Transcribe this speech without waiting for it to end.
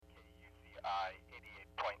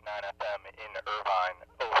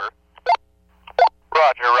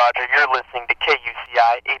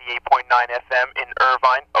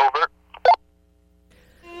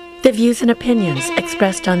The views and opinions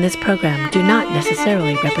expressed on this program do not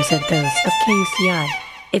necessarily represent those of KUCI,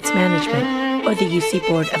 its management, or the UC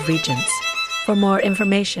Board of Regents. For more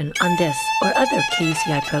information on this or other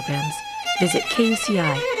KUCI programs, visit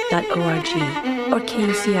kuci.org or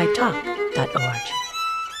kucitalk.org.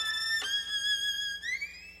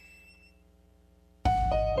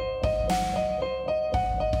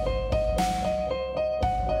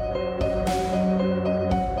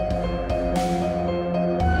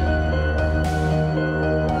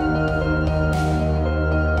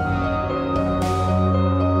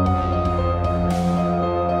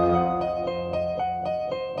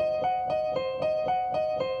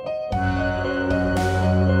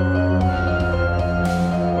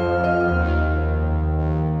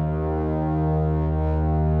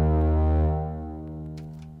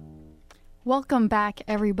 Welcome back,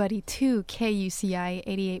 everybody, to KUCI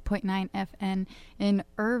 88.9 FN in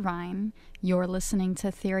Irvine. You're listening to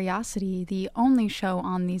Theriosity, the only show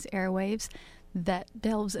on these airwaves that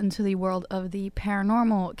delves into the world of the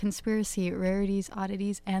paranormal, conspiracy, rarities,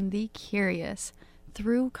 oddities, and the curious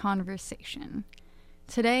through conversation.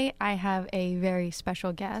 Today, I have a very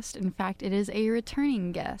special guest. In fact, it is a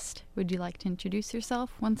returning guest. Would you like to introduce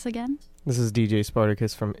yourself once again? This is DJ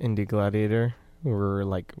Spartacus from Indie Gladiator. We were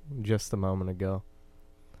like just a moment ago.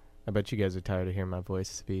 I bet you guys are tired of hearing my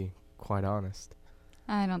voice, to be quite honest.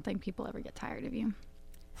 I don't think people ever get tired of you.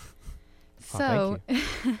 Thank you.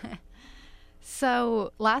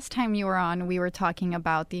 So last time you were on, we were talking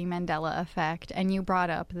about the Mandela effect, and you brought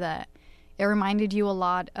up that it reminded you a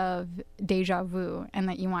lot of Deja Vu, and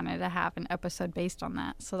that you wanted to have an episode based on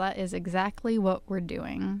that. So that is exactly what we're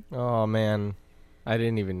doing. Oh man, I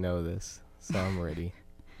didn't even know this, so I'm ready.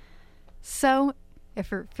 So, if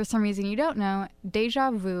for some reason you don't know,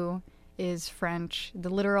 déjà vu is French.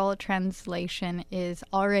 The literal translation is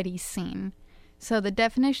already seen. So the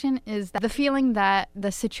definition is that the feeling that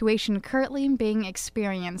the situation currently being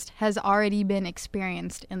experienced has already been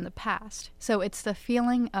experienced in the past. So it's the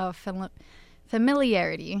feeling of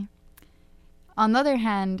familiarity. On the other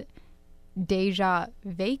hand, déjà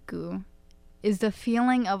vécu is the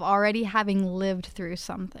feeling of already having lived through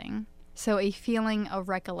something. So a feeling of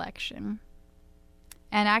recollection.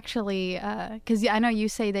 And actually, because I know you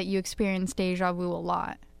say that you experience deja vu a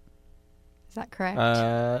lot. Is that correct?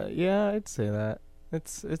 Yeah, I'd say that.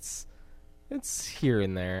 It's here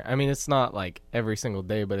and there. I mean, it's not like every single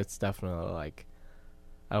day, but it's definitely like,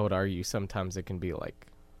 I would argue sometimes it can be like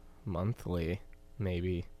monthly,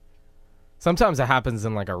 maybe. Sometimes it happens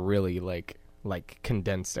in like a really like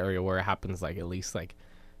condensed area where it happens like at least like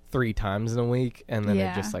 3 times in a week, and then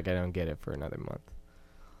it just like I don't get it for another month.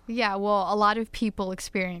 Yeah, well, a lot of people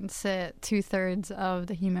experience it. 2/3 of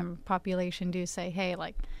the human population do say, hey,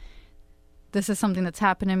 like, this is something that's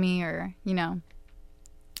happened to me, or, you know,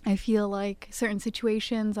 I feel like certain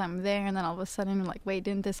situations I'm there, and then all of a sudden I'm like, wait,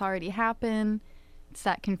 didn't this already happen? It's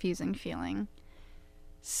that confusing feeling.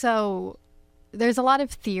 So there's a lot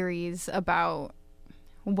of theories about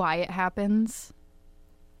why it happens,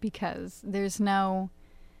 because there's no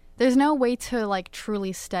way to like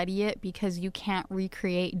truly study it, because you can't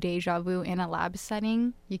recreate deja vu in a lab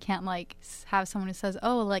setting. You can't like have someone who says,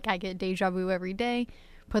 oh, like I get deja vu every day,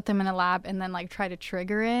 put them in a lab and then like try to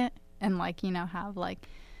trigger it and like, you know, have like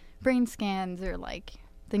brain scans or like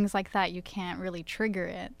things like that. You can't really trigger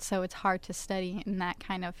it. So it's hard to study in that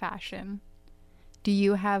kind of fashion. Do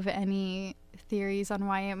you have any theories on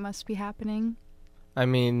why it must be happening? I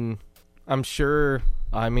mean, I'm sure.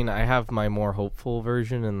 I mean, I have my more hopeful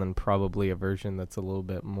version, and then probably a version that's a little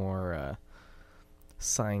bit more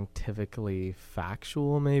scientifically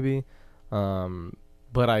factual, maybe.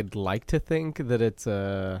 But I'd like to think that it's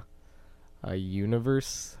a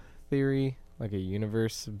universe theory, like a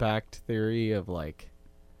universe-backed theory of like,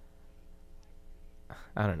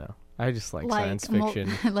 I don't know. I just like science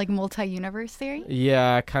fiction. Like multi-universe theory?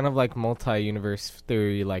 Yeah, kind of like multi-universe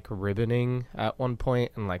theory, like ribboning at one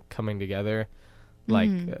point and like coming together. Like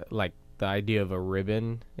the idea of a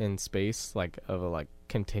ribbon in space, like of a like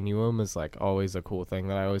continuum, is like always a cool thing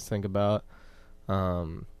that I always think about.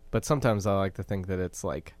 But sometimes I like to think that it's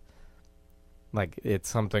like it's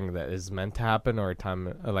something that is meant to happen, or a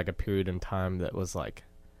time, like a period in time that was like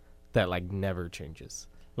that like never changes,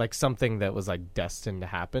 like something that was like destined to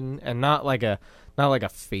happen, and not like a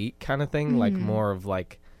fate kind of thing, like more of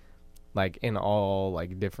like in all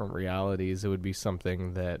like different realities, it would be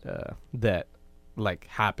something that like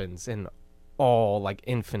happens in all like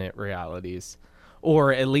infinite realities,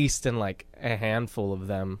 or at least in like a handful of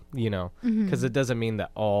them, you know, because it doesn't mean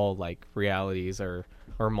that all like realities or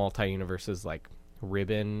multi-universes like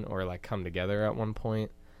ribbon or like come together at one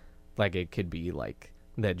point. Like it could be like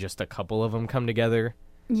that just a couple of them come together.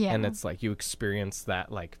 Yeah. And it's like you experience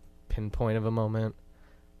that like pinpoint of a moment.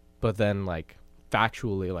 But then like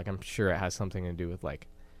factually, like I'm sure it has something to do with like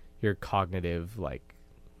your cognitive, like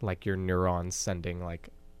your neurons sending like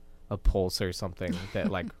a pulse or something that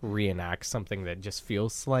like reenacts something that just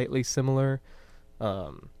feels slightly similar,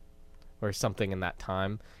 or something in that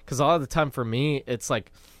time. Because a lot of the time for me, it's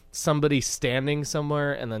like somebody standing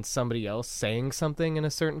somewhere and then somebody else saying something in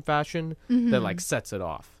a certain fashion that like sets it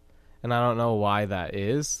off. And I don't know why that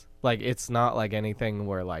is. Like, it's not like anything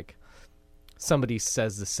where like somebody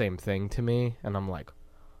says the same thing to me and I'm like,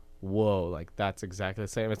 whoa, like that's exactly the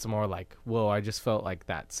same. It's more like, whoa, I just felt like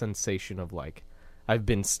that sensation of like, I've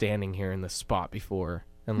been standing here in this spot before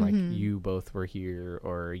and like you both were here,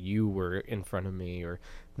 or you were in front of me, or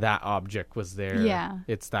that object was there. Yeah.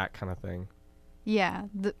 It's that kind of thing. Yeah.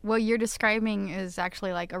 What you're describing is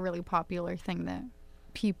actually like a really popular thing that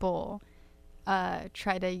people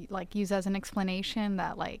try to like use as an explanation,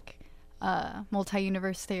 that like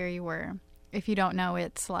multi-universe theory, where if you don't know,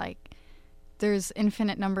 it's like there's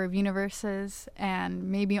infinite number of universes and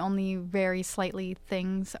maybe only very slightly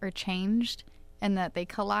things are changed, and that they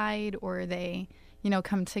collide or they, you know,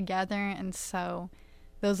 come together. And so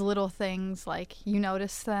those little things, like you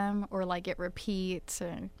notice them, or like it repeats,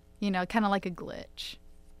 or, you know, kind of like a glitch.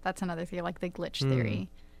 That's another theory, like the glitch theory.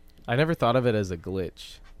 I never thought of it as a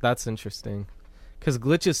glitch. That's interesting. Because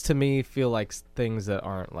glitches to me feel like things that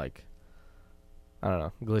aren't like, I don't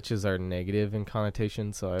know, glitches are negative in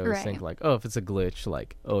connotation. So I always think like, oh, if it's a glitch,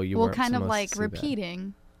 like, oh, you weren't kind of supposed like to see repeating.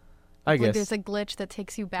 that. I guess. Like there's a glitch that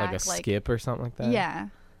takes you back. Like a skip or something like that? Yeah.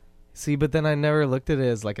 See, but then I never looked at it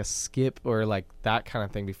as like a skip or like that kind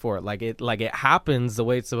of thing before. Like it happens the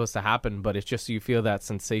way it's supposed to happen, but it's just you feel that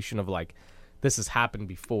sensation of like, this has happened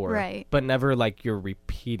before. Right. But never like you're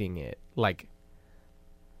repeating it. Like,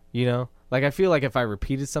 you know? Like I feel like if I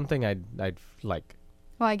repeated something, I'd like...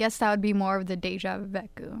 Well, I guess that would be more of the Deja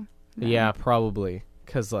vu. Yeah, probably.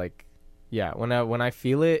 Because like, yeah, when I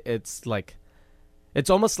feel it, it's like... It's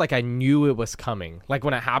almost like I knew it was coming. Like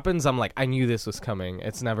when it happens, I'm like, I knew this was coming.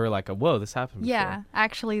 It's never like a, whoa, this happened before. Yeah,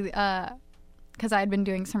 actually, because I had been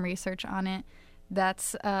doing some research on it.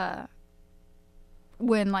 That's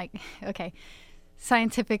when like, okay,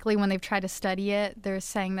 scientifically, when they've tried to study it, they're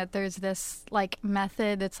saying that there's this like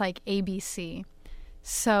method that's like ABC.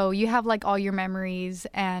 So you have like all your memories,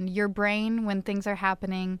 and your brain, when things are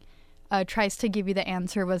happening, tries to give you the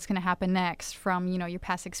answer of what's going to happen next from, you know, your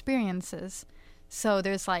past experiences. So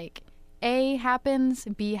there's like A happens,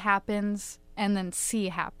 B happens, and then C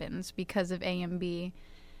happens because of A and B.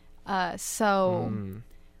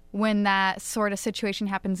 When that sort of situation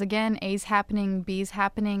happens again, A's happening, B's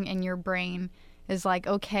happening, and your brain is like,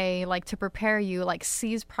 okay, like to prepare you, like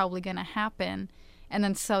C's probably going to happen. And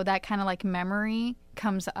then so that kind of like memory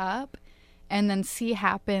comes up, and then C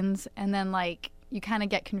happens, and then like you kind of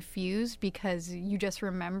get confused because you just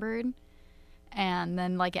remembered. And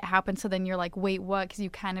then like it happened, so then you're like, wait, what? Because you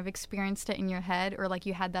kind of experienced it in your head, or like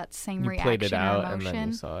you had that same reaction played it out or emotion. and then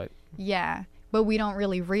you saw it. Yeah, but we don't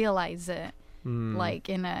really realize it. Like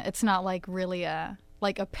it's not like really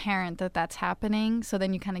like apparent that that's happening. So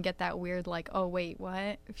then you kind of get that weird like, oh wait,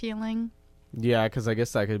 what feeling? Yeah, because I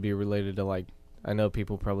guess that could be related to like, I know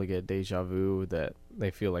people probably get deja vu that they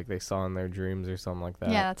feel like they saw in their dreams or something like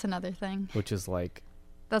that. Yeah, that's another thing. Which is like,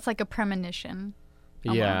 that's like a premonition.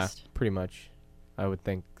 Yeah, almost. pretty much. I would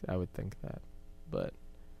think that, but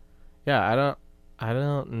yeah, I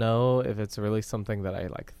don't know if it's really something that I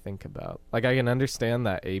like think about. Like I can understand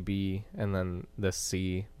that A, B, and then the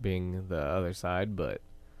C being the other side, but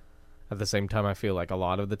at the same time, I feel like a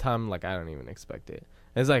lot of the time, like I don't even expect it.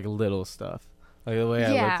 It's like little stuff, like the way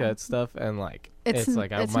I looked at stuff, and like it's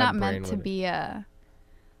like it's my not brain meant to be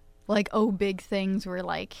like big things where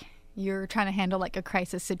like you're trying to handle like a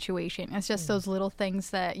crisis situation. It's just those little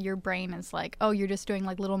things that your brain is like, oh, you're just doing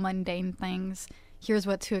like little mundane things. Here's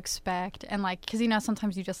what to expect. And like, because you know,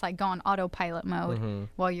 sometimes you just like go on autopilot mode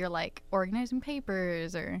while you're like organizing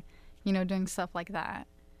papers or, you know, doing stuff like that.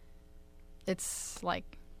 It's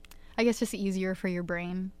like, I guess just easier for your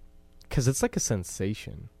brain. Because it's like a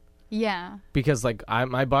sensation. Yeah. Because like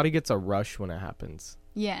my body gets a rush when it happens.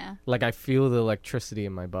 Yeah. Like I feel the electricity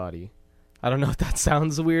in my body. I don't know if that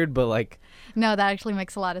sounds weird, but like... No, that actually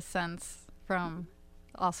makes a lot of sense from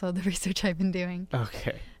also the research I've been doing.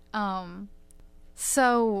 Okay.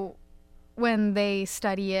 So when they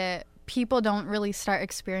study it, people don't really start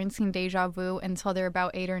experiencing deja vu until they're about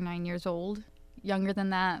 8 or 9 years old. Younger than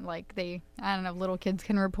that, like I don't know if little kids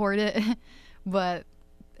can report it, but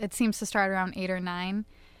it seems to start around 8 or 9.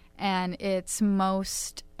 And it's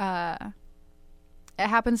most It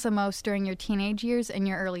happens the most during your teenage years and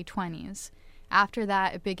your early 20s. After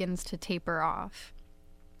that, it begins to taper off.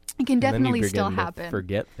 It can definitely still happen.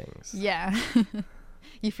 Forget things. Yeah.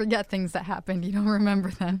 You forget things that happened. You don't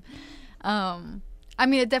remember them. I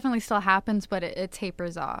mean, it definitely still happens, but it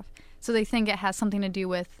tapers off. So they think it has something to do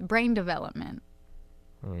with brain development.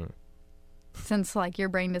 Since, like, your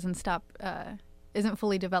brain isn't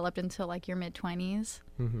fully developed until, like, your mid-20s.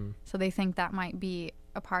 So they think that might be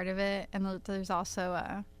a part of it. And there's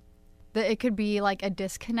also that it could be, like, a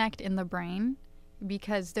disconnect in the brain,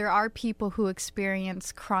 because there are people who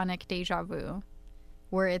experience chronic deja vu,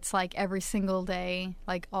 where it's, like, every single day,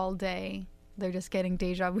 like, all day, they're just getting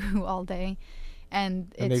deja vu all day.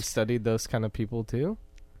 And they've studied those kind of people, too?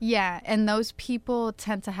 Yeah, and those people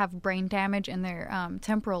tend to have brain damage in their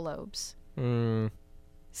temporal lobes.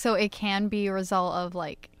 So it can be a result of,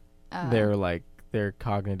 like... their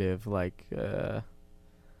cognitive, like,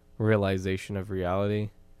 realization of reality.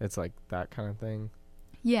 It's like that kind of thing.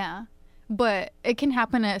 Yeah, but it can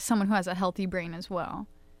happen to someone who has a healthy brain as well.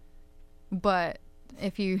 But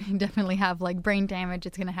if you definitely have, like, brain damage,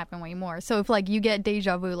 it's going to happen way more. So if, like, you get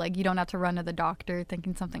deja vu, like, you don't have to run to the doctor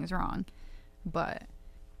thinking something's wrong. But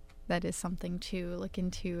that is something to look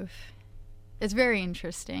into. It's very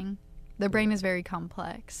interesting. The brain is very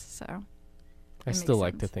complex, so... I still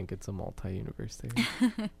like to think it's a multi-universe theory.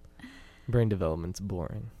 Brain development's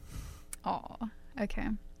boring. Oh, okay.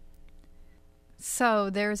 So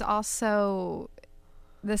there's also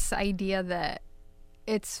this idea that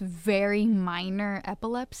it's very minor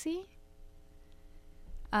epilepsy.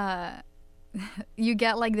 You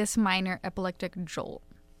get, like, this minor epileptic jolt,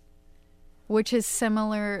 which is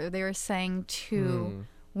similar, they were saying, to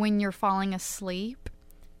when you're falling asleep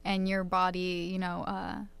and your body, you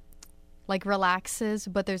know, like, relaxes,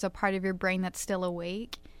 but there's a part of your brain that's still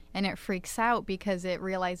awake, and it freaks out because it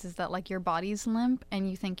realizes that, like, your body's limp and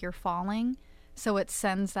you think you're falling. So it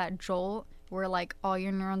sends that jolt where, like, all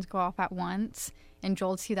your neurons go off at once and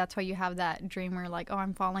jolts you. That's why you have that dream where, like, oh,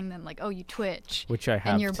 I'm falling, then, like, oh, you twitch. Which I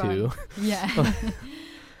have too. Yeah.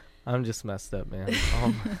 I'm just messed up, man.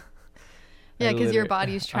 Yeah, because your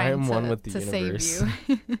body's trying to save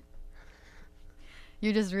you.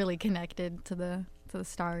 You're just really connected to the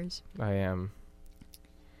stars. I am.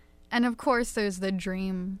 And of course there's the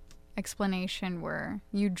dream explanation where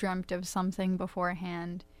you dreamt of something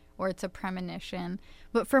beforehand, or it's a premonition.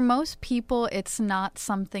 But for most people, it's not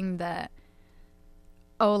something that,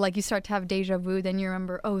 oh, like, you start to have deja vu, then you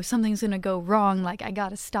remember, oh, something's gonna go wrong, like, I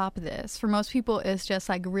gotta stop this. For most people, it's just,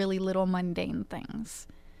 like, really little mundane things.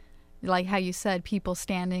 Like how you said, people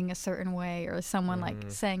standing a certain way, or someone, like,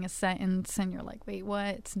 saying a sentence and you're like, wait,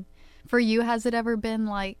 what? For you, has it ever been,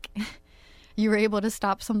 like, you were able to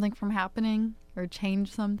stop something from happening or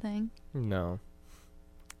change something? No.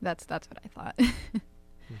 That's what I thought.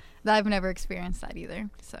 I've never experienced that either.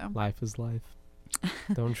 So life is life.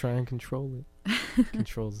 Don't try and control it. It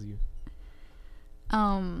controls you.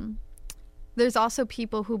 There's also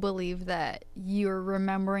people who believe that you're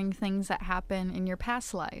remembering things that happen in your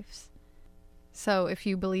past lives. So if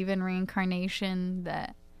you believe in reincarnation,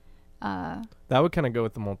 that would kind of go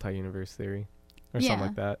with the multi-universe theory, or something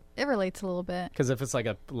like that. It relates a little bit. Because if it's like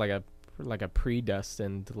a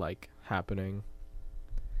predestined, like, happening,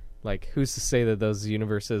 like, who's to say that those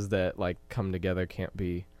universes that, like, come together can't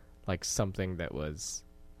be, like, something that was,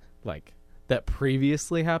 like, that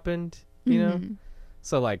previously happened, you know?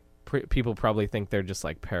 So, like, people probably think they're just,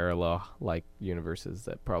 like, parallel, like, universes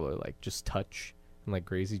that probably, like, just touch and, like,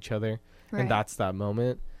 graze each other. Right. And that's that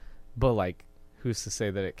moment. But, like, who's to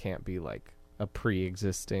say that it can't be, like, a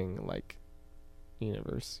pre-existing, like,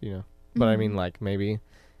 universe, you know? But I mean, like, maybe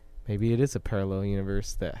it is a parallel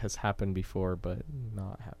universe that has happened before but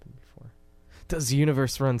not happened before. Does the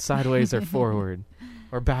universe run sideways or forward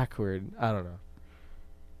or backward? I don't know.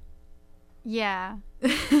 Yeah.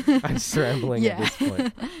 I'm scrambling at this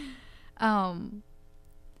point.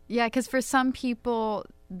 Yeah, because for some people,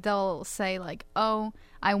 they'll say, like, oh,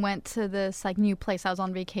 I went to this, like, new place. I was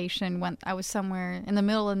on vacation. I was somewhere in the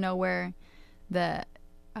middle of nowhere that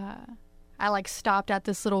I, like, stopped at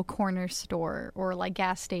this little corner store or, like,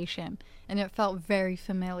 gas station, and it felt very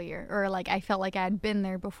familiar. Or, like, I felt like I had been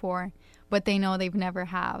there before, but they know they've never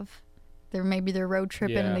have. Maybe they're road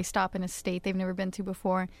tripping and they stop in a state they've never been to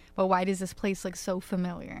before, but why does this place look so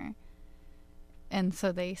familiar? And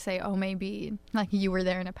so they say, oh, maybe, like, you were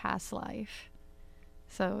there in a past life.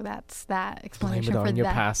 So that's that explanation. Blame it on for your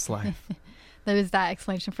that. past life. There's that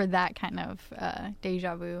explanation for that kind of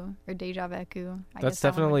deja vu or deja vu. That's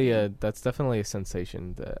definitely a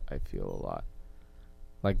sensation that I feel a lot.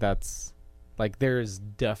 Like, that's Like, there is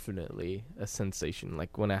definitely a sensation.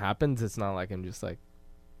 Like, when it happens, it's not like I'm just like,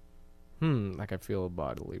 like I feel a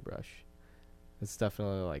bodily rush. It's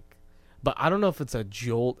definitely like, but I don't know if it's a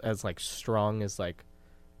jolt as like strong as like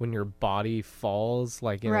when your body falls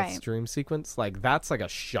like in its dream sequence. Like, that's like a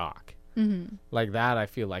shock. Like that, I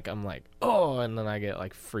feel like I'm like, oh, and then I get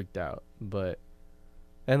like freaked out. But,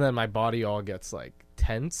 and then my body all gets like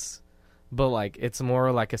tense. But like, it's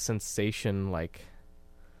more like a sensation, like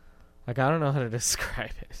I don't know how to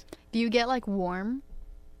describe it. Do you get like warm?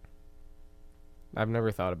 I've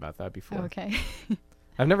never thought about that before. Okay.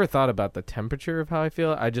 I've never thought about the temperature of how I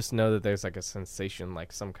feel. I just know that there's like a sensation,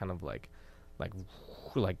 like some kind of like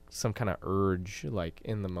some kind of urge, like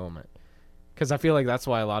in the moment. Because I feel like that's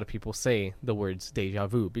why a lot of people say the words deja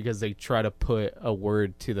vu, because they try to put a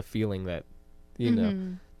word to the feeling that, you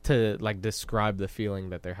know, to like describe the feeling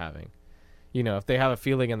that they're having. You know, if they have a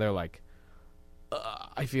feeling and they're like,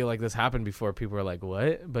 I feel like this happened before, people are like,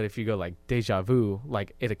 what? But if you go like deja vu,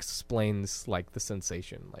 like it explains like the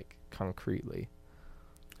sensation, like concretely.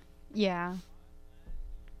 Yeah.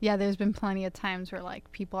 Yeah, there's been plenty of times where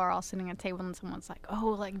like people are all sitting at a table and someone's like,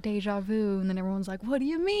 oh, like deja vu, and then everyone's like, what do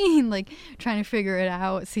you mean? Like trying to figure it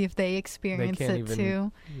out, see if they experience it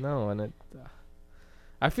too. No, and it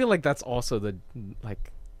I feel like that's also the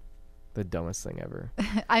dumbest thing ever.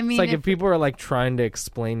 I mean, it's like if people are like trying to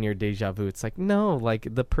explain your deja vu, it's like, no, like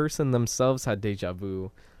the person themselves had deja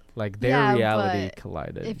vu, like their reality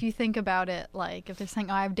collided. If you think about it, like if they're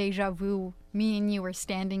saying, oh, I have deja vu, me and you were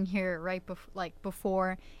standing here right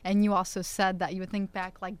before, and you also said that, you would think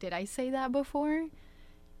back like, did I say that before?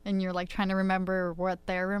 And you're like trying to remember what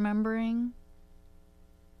they're remembering.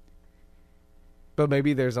 But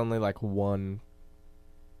maybe there's only like one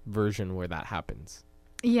version where that happens.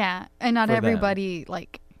 Yeah, and not everybody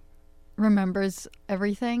like remembers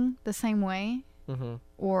everything the same way.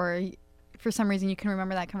 Or for some reason you can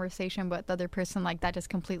remember that conversation, but the other person, like, that just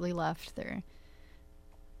completely left their,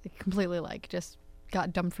 it completely like just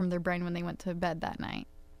got dumped from their brain when they went to bed that night.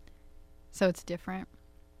 So it's different.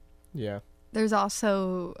 Yeah. There's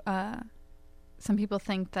also some people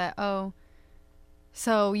think that, oh,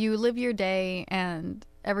 so you live your day and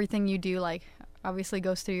everything you do, like, obviously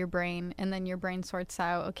goes through your brain, and then your brain sorts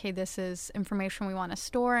out, okay, this is information we want to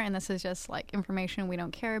store, and this is just like information we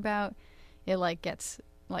don't care about. It like gets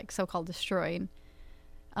like so-called destroyed.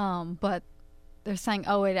 But they're saying,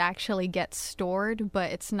 oh, it actually gets stored, but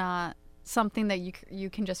it's not something that you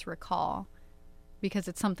can just recall, because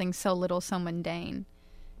it's something so little, so mundane.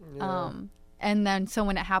 Yeah. And then so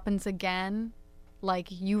when it happens again, like,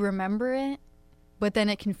 you remember it, but then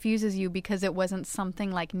it confuses you because it wasn't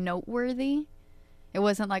something like noteworthy. It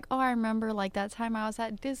wasn't like, oh, I remember like that time I was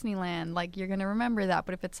at Disneyland. Like, you're going to remember that.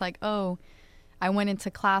 But if it's like, oh, I went into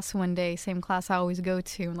class one day, same class I always go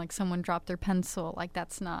to, and like someone dropped their pencil, like,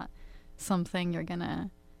 that's not something you're going to,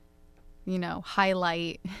 you know,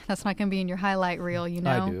 highlight. That's not going to be in your highlight reel, you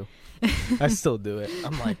know? I do. I still do it.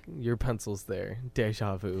 I'm like, your pencil's there.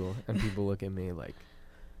 Deja vu. And people look at me like,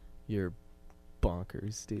 you're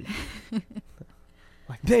bonkers, dude.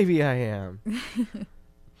 Like, maybe I am.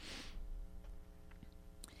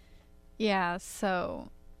 Yeah,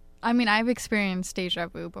 so, I mean, I've experienced deja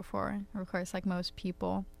vu before, of course, like most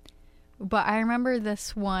people. But I remember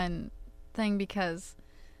this one thing because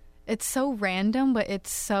it's so random, but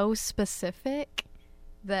it's so specific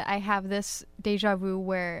that I have this deja vu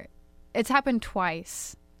where it's happened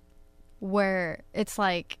twice, where it's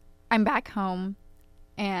like I'm back home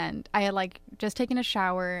and I had like just taken a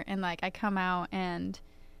shower, and like I come out and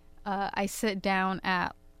I sit down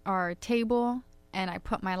at our table and I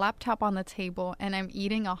put my laptop on the table and I'm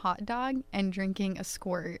eating a hot dog and drinking a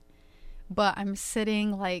squirt. But I'm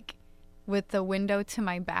sitting like with the window to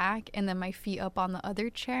my back and then my feet up on the other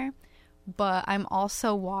chair. But I'm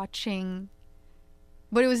also watching,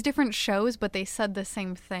 but it was different shows, but they said the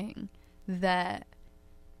same thing, that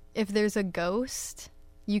if there's a ghost,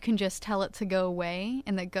 you can just tell it to go away,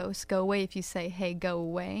 and the ghosts go away if you say, hey, go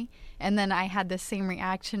away. And then I had the same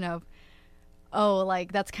reaction of, oh,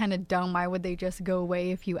 like, that's kind of dumb. Why would they just go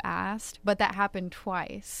away if you asked? But that happened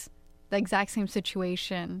twice. The exact same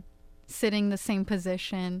situation. Sitting the same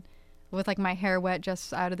position with, like, my hair wet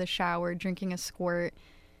just out of the shower, drinking a squirt.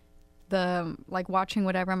 Like, watching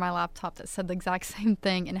whatever on my laptop that said the exact same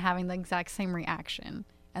thing and having the exact same reaction.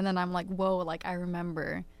 And then I'm like, whoa, like, I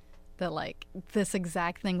remember that, like, this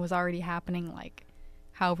exact thing was already happening, like,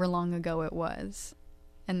 however long ago it was.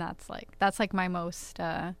 And that's my most,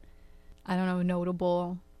 I don't know,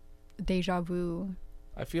 notable deja vu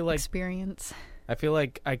experience. I feel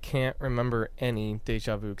like I can't remember any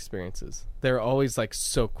deja vu experiences. They're always like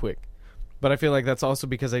so quick. But I feel like that's also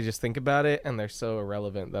because I just think about it and they're so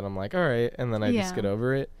irrelevant that I'm like, all right, and then I just get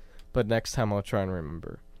over it. But next time I'll try and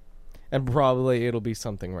remember. And probably it'll be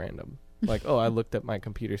something random. Like, oh, I looked at my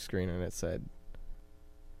computer screen and it said,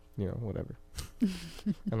 you know, whatever.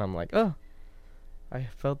 And I'm like, oh, I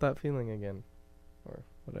felt that feeling again. Or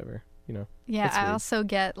whatever, you know. Yeah, I also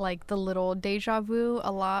get like the little deja vu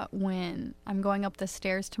a lot when I'm going up the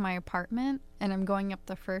stairs to my apartment and I'm going up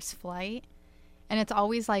the first flight. And it's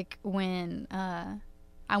always like when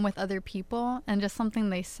I'm with other people and just something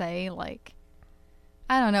they say, like,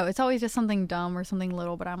 I don't know. It's always just something dumb or something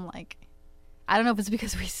little, but I'm like, I don't know if it's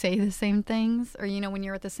because we say the same things or, you know, when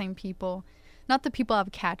you're with the same people. Not that people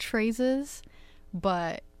have catchphrases,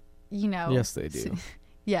 but, you know. Yes, they do.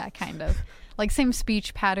 Yeah, kind of. Like same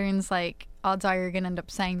speech patterns, like odds are you're going to end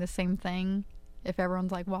up saying the same thing. If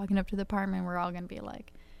everyone's like walking up to the apartment, we're all going to be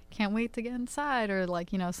like, can't wait to get inside, or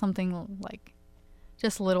like, you know, something like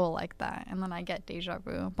just little like that. And then I get deja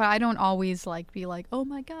vu. But I don't always like be like, oh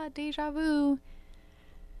my God, deja vu.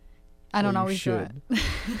 I don't always do it.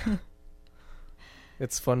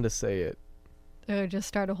 It's fun to say it. Or just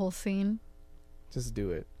start a whole scene. Just do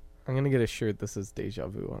it. I'm going to get a shirt that says deja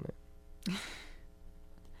vu on it.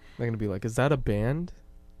 They're going to be like, is that a band?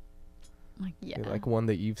 Like, yeah. Like one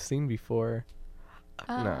that you've seen before.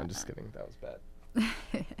 No, I'm just kidding. That was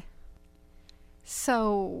bad.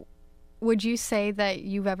 So, would you say that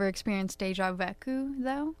you've ever experienced deja vu,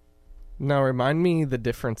 though? Now, remind me the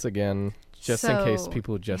difference again, just in case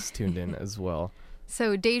people just tuned in as well.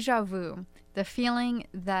 So, deja vu, the feeling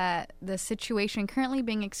that the situation currently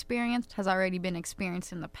being experienced has already been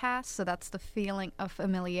experienced in the past. So, that's the feeling of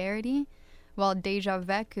familiarity. While deja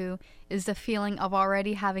vu is the feeling of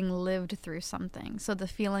already having lived through something. So, the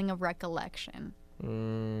feeling of recollection.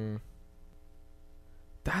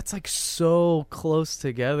 That's like so close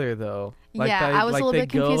together, though. Like yeah, I was a little bit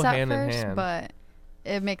confused at first, hand. But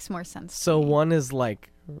it makes more sense. So one is like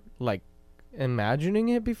imagining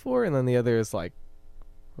it before, and then the other is like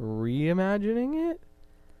reimagining it.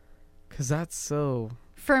 Cause that's so.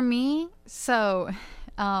 For me, so,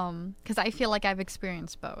 cause I feel like I've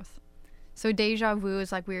experienced both. So deja vu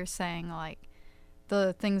is like we were saying, like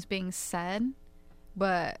the things being said,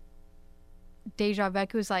 but deja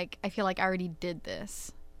vu is like I feel like I already did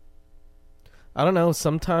this. I don't know.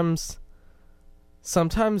 Sometimes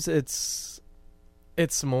it's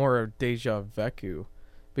more deja vu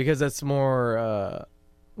because it's more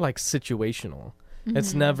like situational. Mm-hmm.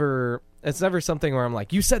 It's never something where I'm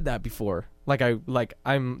like, you said that before.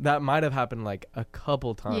 I'm that might have happened like a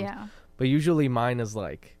couple times. Yeah. But usually mine is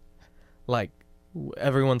like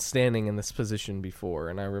everyone's standing in this position before,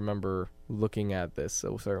 and I remember looking at this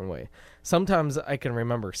a certain way. Sometimes I can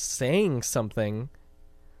remember saying something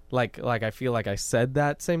like I feel like I said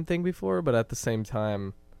that same thing before, but at the same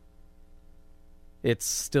time it's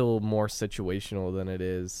still more situational than it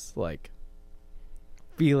is like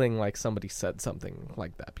feeling like somebody said something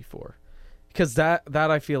like that before. Because that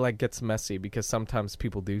I feel like gets messy because sometimes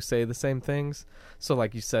people do say the same things. So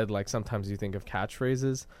like you said, like sometimes you think of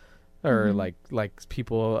catchphrases or like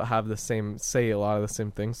people have say a lot of the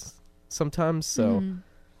same things sometimes. So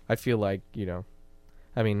I feel like, you know,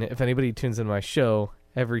 I mean, if anybody tunes in my show,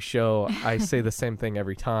 every show I say the same thing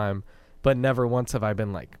every time, but never once have I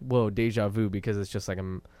been like, whoa, deja vu, because it's just like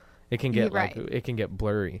it can get like it can get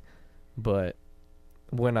blurry. But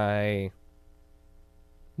when I'm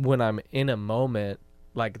in a moment,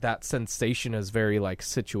 like that sensation is very like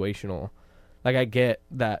situational. Like I get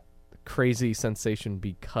that crazy sensation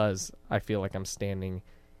because I feel like I'm standing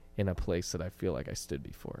in a place that I feel like I stood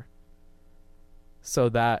before. So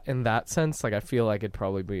that in that sense, like I feel like it'd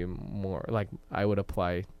probably be more like I would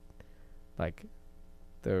apply like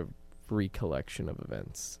the recollection of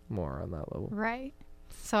events more on that level. Right.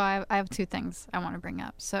 So I have two things I want to bring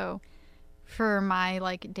up. So for my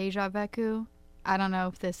like deja vu, I don't know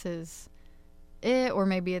if this is it or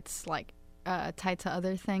maybe it's like tied to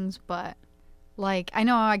other things, but like I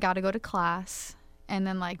know I got to go to class and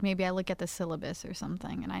then like maybe I look at the syllabus or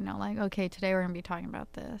something and I know like, okay, today we're going to be talking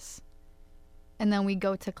about this. And then we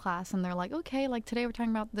go to class and they're like, okay, like today we're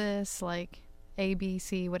talking about this, like A, B,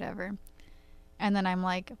 C, whatever. And then I'm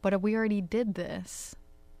like, but we already did this.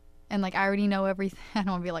 And like I already know everything. I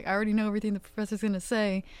don't want to be like, I already know everything the professor's going to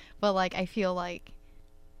say. But like I feel like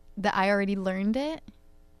that I already learned it,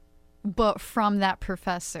 but from that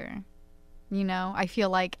professor. You know, I feel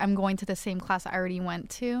like I'm going to the same class I already went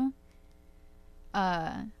to.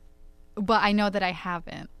 But I know that I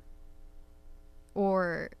haven't.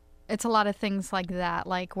 Or it's a lot of things like that,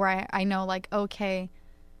 like where I know like, okay,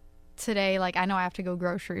 today, like I know I have to go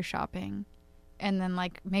grocery shopping. and then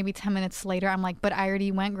like maybe 10 minutes later I'm like, but I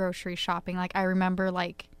already went grocery shopping. Like I remember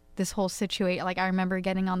like this whole situation, like I remember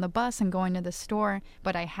getting on the bus and going to the store,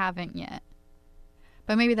 but I haven't yet.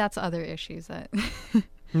 But maybe that's other issues that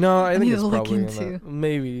No, I think need it's to look probably into.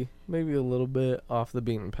 maybe a little bit off the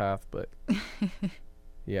beaten path, but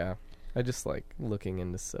yeah, I just like looking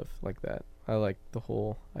into stuff like that. I like the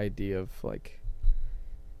whole idea of like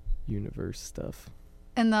universe stuff.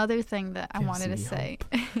 And the other thing that I Gives wanted to me say,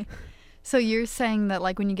 so you're saying that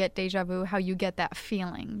like when you get deja vu, how you get that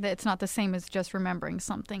feeling, that it's not the same as just remembering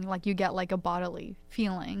something, like you get like a bodily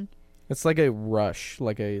feeling. It's like a rush,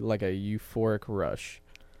 like a euphoric rush.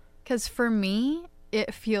 Because for me,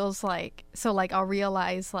 it feels like, so like I'll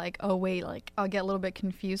realize like, oh wait, like I'll get a little bit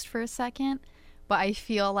confused for a second, but I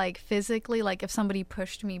feel like physically, like if somebody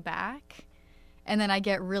pushed me back, and then I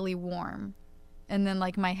get really warm, and then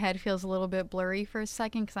like my head feels a little bit blurry for a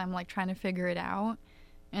second because I'm like trying to figure it out,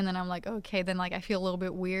 and then I'm like, okay, then like I feel a little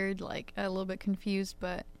bit weird, like a little bit confused,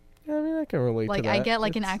 but Yeah, I mean, I can relate like to that. I get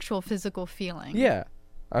like an actual physical feeling. Yeah,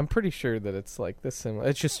 I'm pretty sure that it's like this similar.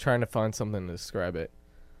 It's just trying to find something to describe it.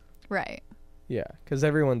 Right. Yeah, because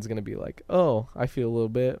everyone's going to be like, oh, I feel a little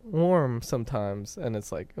bit warm sometimes. And it's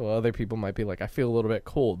like, well, other people might be like, I feel a little bit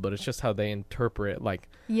cold, but it's just how they interpret, like,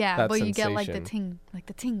 Yeah, that but you get sensation. like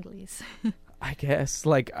the tinglies. I guess.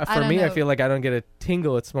 Like, I for don't me, I know. feel like I don't get a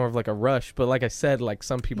tingle. It's more of like a rush. But like I said, like,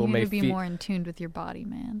 some people You may need to be feel... more in tune with your body,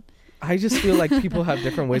 man. I just feel like people have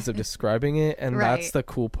different ways of describing it. And that's Right. the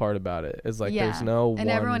cool part about it. Is like, Yeah. there's no And one...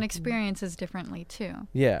 everyone experiences differently, too.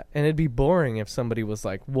 Yeah, and it'd be boring if somebody was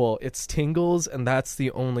like, well, it's tingles, and that's the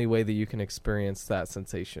only way that you can experience that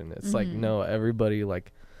sensation. It's like, no, everybody,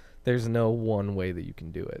 like, there's no one way that you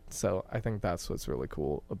can do it. So I think that's what's really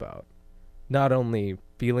cool about not only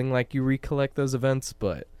feeling like you recollect those events,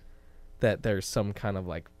 but that there's some kind of,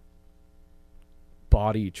 like,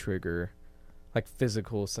 body trigger, like,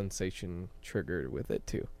 physical sensation triggered with it,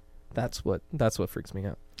 too. That's what freaks me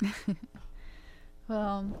out.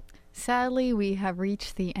 Well, sadly, we have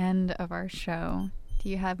reached the end of our show. Do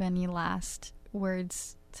you have any last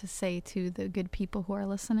words to say to the good people who are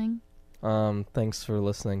listening? Thanks for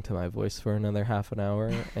listening to my voice for another half an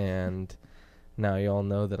hour, and now you all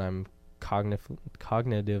know that I'm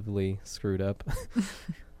cognitively screwed up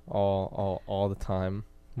all the time,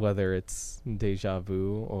 whether it's deja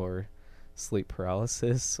vu or sleep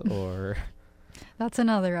paralysis or That's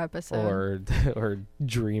another episode. or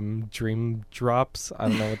dream drops. I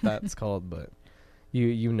don't know what that's called, but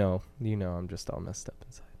you know I'm just all messed up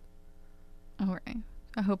inside. All right.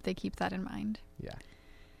 I hope they keep that in mind. Yeah.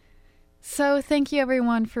 So thank you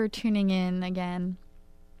everyone for tuning in again.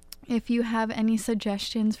 If you have any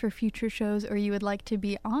suggestions for future shows or you would like to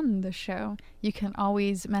be on the show, you can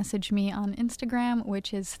always message me on Instagram,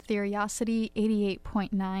 which is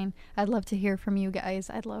Theriosity88.9. I'd love to hear from you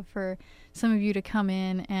guys. I'd love for some of you to come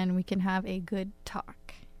in and we can have a good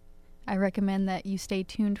talk. I recommend that you stay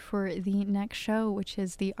tuned for the next show, which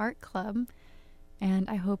is the Art Club. And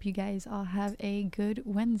I hope you guys all have a good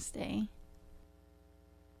Wednesday.